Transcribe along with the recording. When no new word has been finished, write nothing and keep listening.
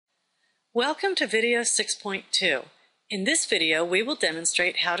Welcome to video 6.2. In this video, we will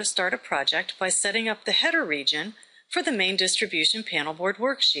demonstrate how to start a project by setting up the header region for the main distribution Panelboard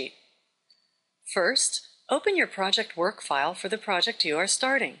worksheet. First, open your project work file for the project you are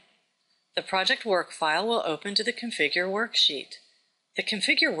starting. The project work file will open to the Configure worksheet. The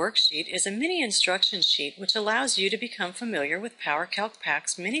Configure worksheet is a mini instruction sheet which allows you to become familiar with PowerCalc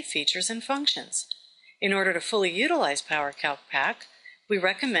Pack's many features and functions. In order to fully utilize PowerCalc Pack, we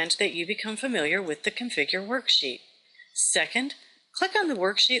recommend that you become familiar with the Configure worksheet. Second, click on the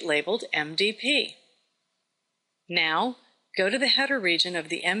worksheet labeled MDP. Now, go to the header region of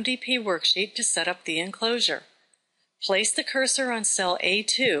the MDP worksheet to set up the enclosure. Place the cursor on cell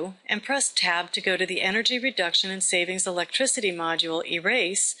A2 and press Tab to go to the Energy Reduction and Savings Electricity module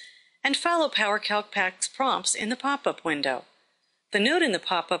Erase and follow PowerCalc Pack's prompts in the pop-up window. The note in the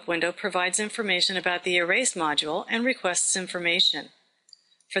pop-up window provides information about the Erase module and requests information.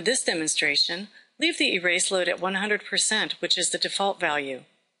 For this demonstration, leave the erase load at 100%, which is the default value.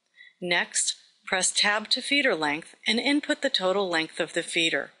 Next, press Tab to feeder length and input the total length of the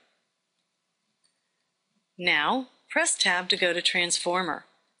feeder. Now, press Tab to go to Transformer.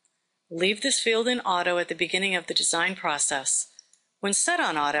 Leave this field in Auto at the beginning of the design process. When set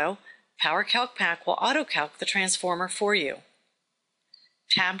on Auto, PowerCalc Pack will auto-calc the transformer for you.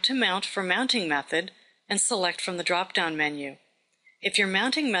 Tab to Mount for Mounting Method and select from the drop-down menu. If your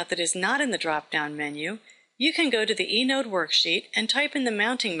mounting method is not in the drop-down menu, you can go to the eNode worksheet and type in the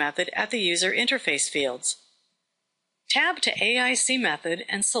mounting method at the user interface fields. Tab to AIC method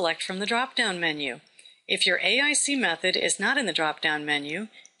and select from the drop-down menu. If your AIC method is not in the drop-down menu,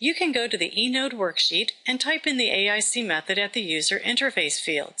 you can go to the eNode worksheet and type in the AIC method at the user interface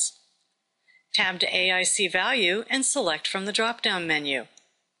fields. Tab to AIC value and select from the drop-down menu.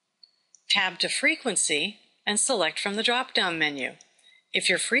 Tab to frequency and select from the drop-down menu. If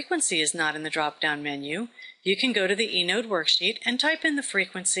your frequency is not in the drop-down menu, you can go to the eNode worksheet and type in the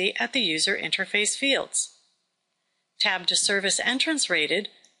frequency at the user interface fields. Tab to Service Entrance Rated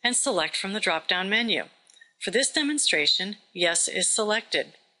and select from the drop-down menu. For this demonstration, Yes is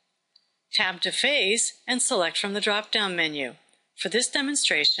selected. Tab to Phase and select from the drop-down menu. For this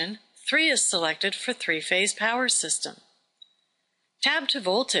demonstration, 3 is selected for 3-phase power system. Tab to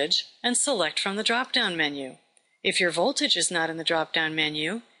Voltage and select from the drop-down menu. If your voltage is not in the drop-down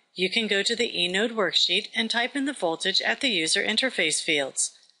menu, you can go to the eNode worksheet and type in the voltage at the user interface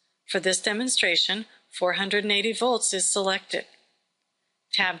fields. For this demonstration, 480 volts is selected.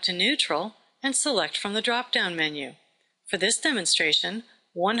 Tab to Neutral and select from the drop-down menu. For this demonstration,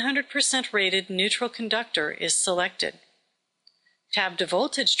 100% rated neutral conductor is selected. Tab to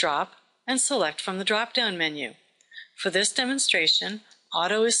Voltage Drop and select from the drop-down menu. For this demonstration,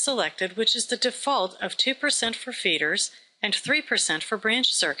 Auto is selected, which is the default of 2% for feeders and 3% for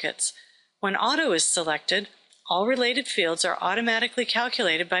branch circuits. When Auto is selected, all related fields are automatically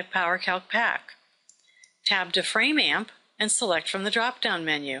calculated by PowerCalc Pack. Tab to Frame Amp and select from the drop-down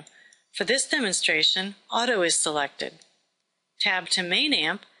menu. For this demonstration, Auto is selected. Tab to Main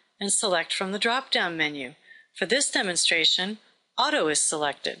Amp and select from the drop-down menu. For this demonstration, Auto is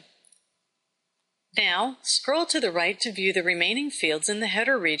selected. Now, scroll to the right to view the remaining fields in the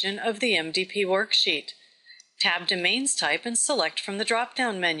header region of the MDP worksheet. Tab to Mains Type and select from the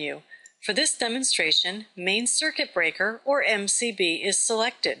drop-down menu. For this demonstration, Main Circuit Breaker, or MCB, is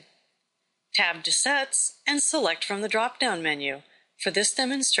selected. Tab to Sets and select from the drop-down menu. For this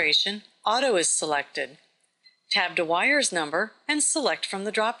demonstration, Auto is selected. Tab to Wires Number and select from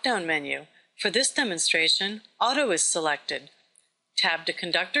the drop-down menu. For this demonstration, Auto is selected. Tab to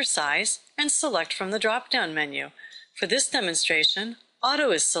Conductor Size and select from the drop-down menu. For this demonstration,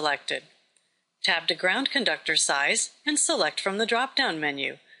 Auto is selected. Tab to Ground Conductor Size and select from the drop-down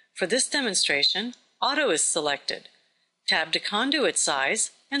menu. For this demonstration, Auto is selected. Tab to Conduit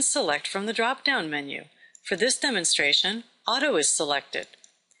Size and select from the drop-down menu. For this demonstration, Auto is selected.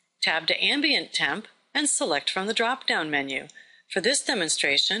 Tab to Ambient Temp and select from the drop-down menu. For this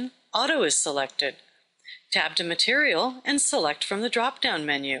demonstration, Auto is selected. Tab to Material and select from the drop-down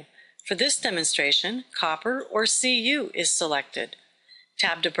menu. For this demonstration, Copper or Cu is selected.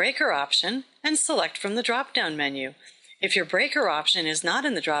 Tab to Breaker Option and select from the drop-down menu. If your breaker option is not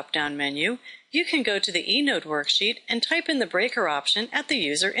in the drop-down menu, you can go to the eNode worksheet and type in the breaker option at the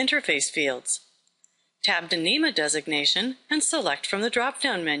user interface fields. Tab to NEMA designation and select from the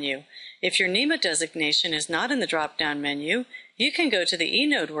drop-down menu. If your NEMA designation is not in the drop-down menu, you can go to the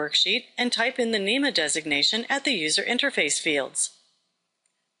eNode worksheet and type in the NEMA designation at the user interface fields.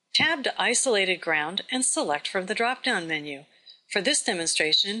 Tab to Isolated Ground and select from the drop-down menu. For this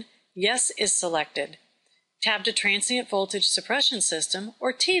demonstration, Yes is selected. Tab to Transient Voltage Suppression System,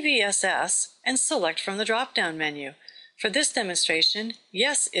 or TVSS, and select from the drop-down menu. For this demonstration,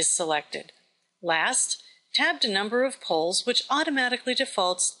 Yes is selected. Last, tab to Number of Poles, which automatically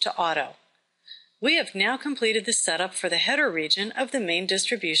defaults to Auto. We have now completed the setup for the header region of the main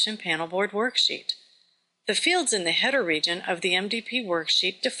distribution Panelboard worksheet. The fields in the header region of the MDP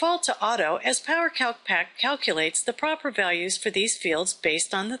worksheet default to Auto as PowerCalc calculates the proper values for these fields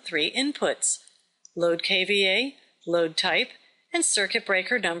based on the three inputs: load kVA, load type, and circuit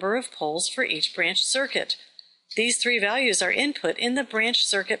breaker number of poles for each branch circuit. These three values are input in the branch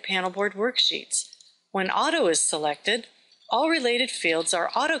circuit Panelboard worksheets. When Auto is selected, all related fields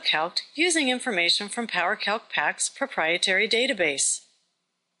are auto-calced using information from PowerCalc's proprietary database.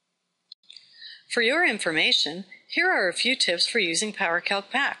 For your information, here are a few tips for using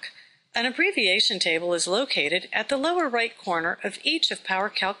PowerCalc. An abbreviation table is located at the lower right corner of each of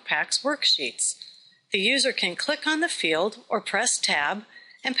PowerCalc's worksheets. The user can click on the field or press Tab,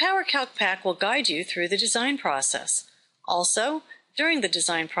 and PowerCalc will guide you through the design process. Also, during the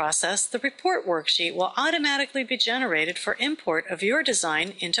design process, the report worksheet will automatically be generated for import of your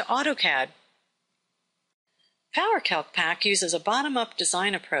design into AutoCAD. PowerCalc uses a bottom-up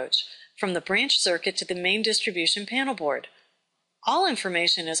design approach, from the branch circuit to the main distribution Panelboard. All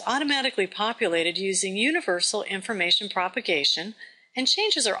information is automatically populated using universal information propagation, and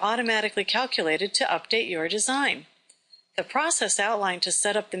changes are automatically calculated to update your design. The process outlined to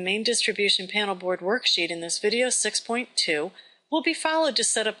set up the main distribution Panelboard worksheet in this video 6.2 will be followed to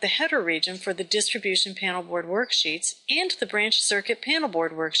set up the header region for the distribution Panelboard worksheets and the branch circuit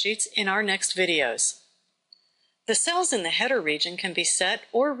Panelboard worksheets in our next videos. The cells in the header region can be set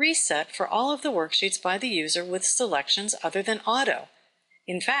or reset for all of the worksheets by the user with selections other than Auto.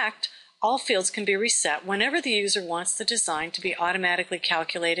 In fact, all fields can be reset whenever the user wants the design to be automatically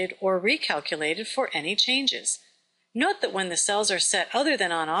calculated or recalculated for any changes. Note that when the cells are set other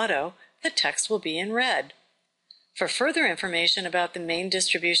than on Auto, the text will be in red. For further information about the main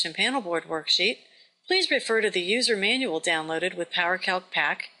distribution Panelboard worksheet, please refer to the user manual downloaded with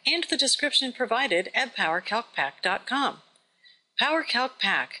PowerCalc and the description provided at PowerCalcPack.com.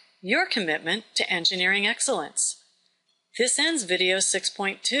 PowerCalc, your commitment to engineering excellence. This ends video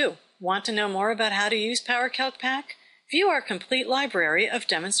 6.2. Want to know more about how to use PowerCalc? View our complete library of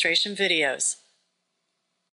demonstration videos.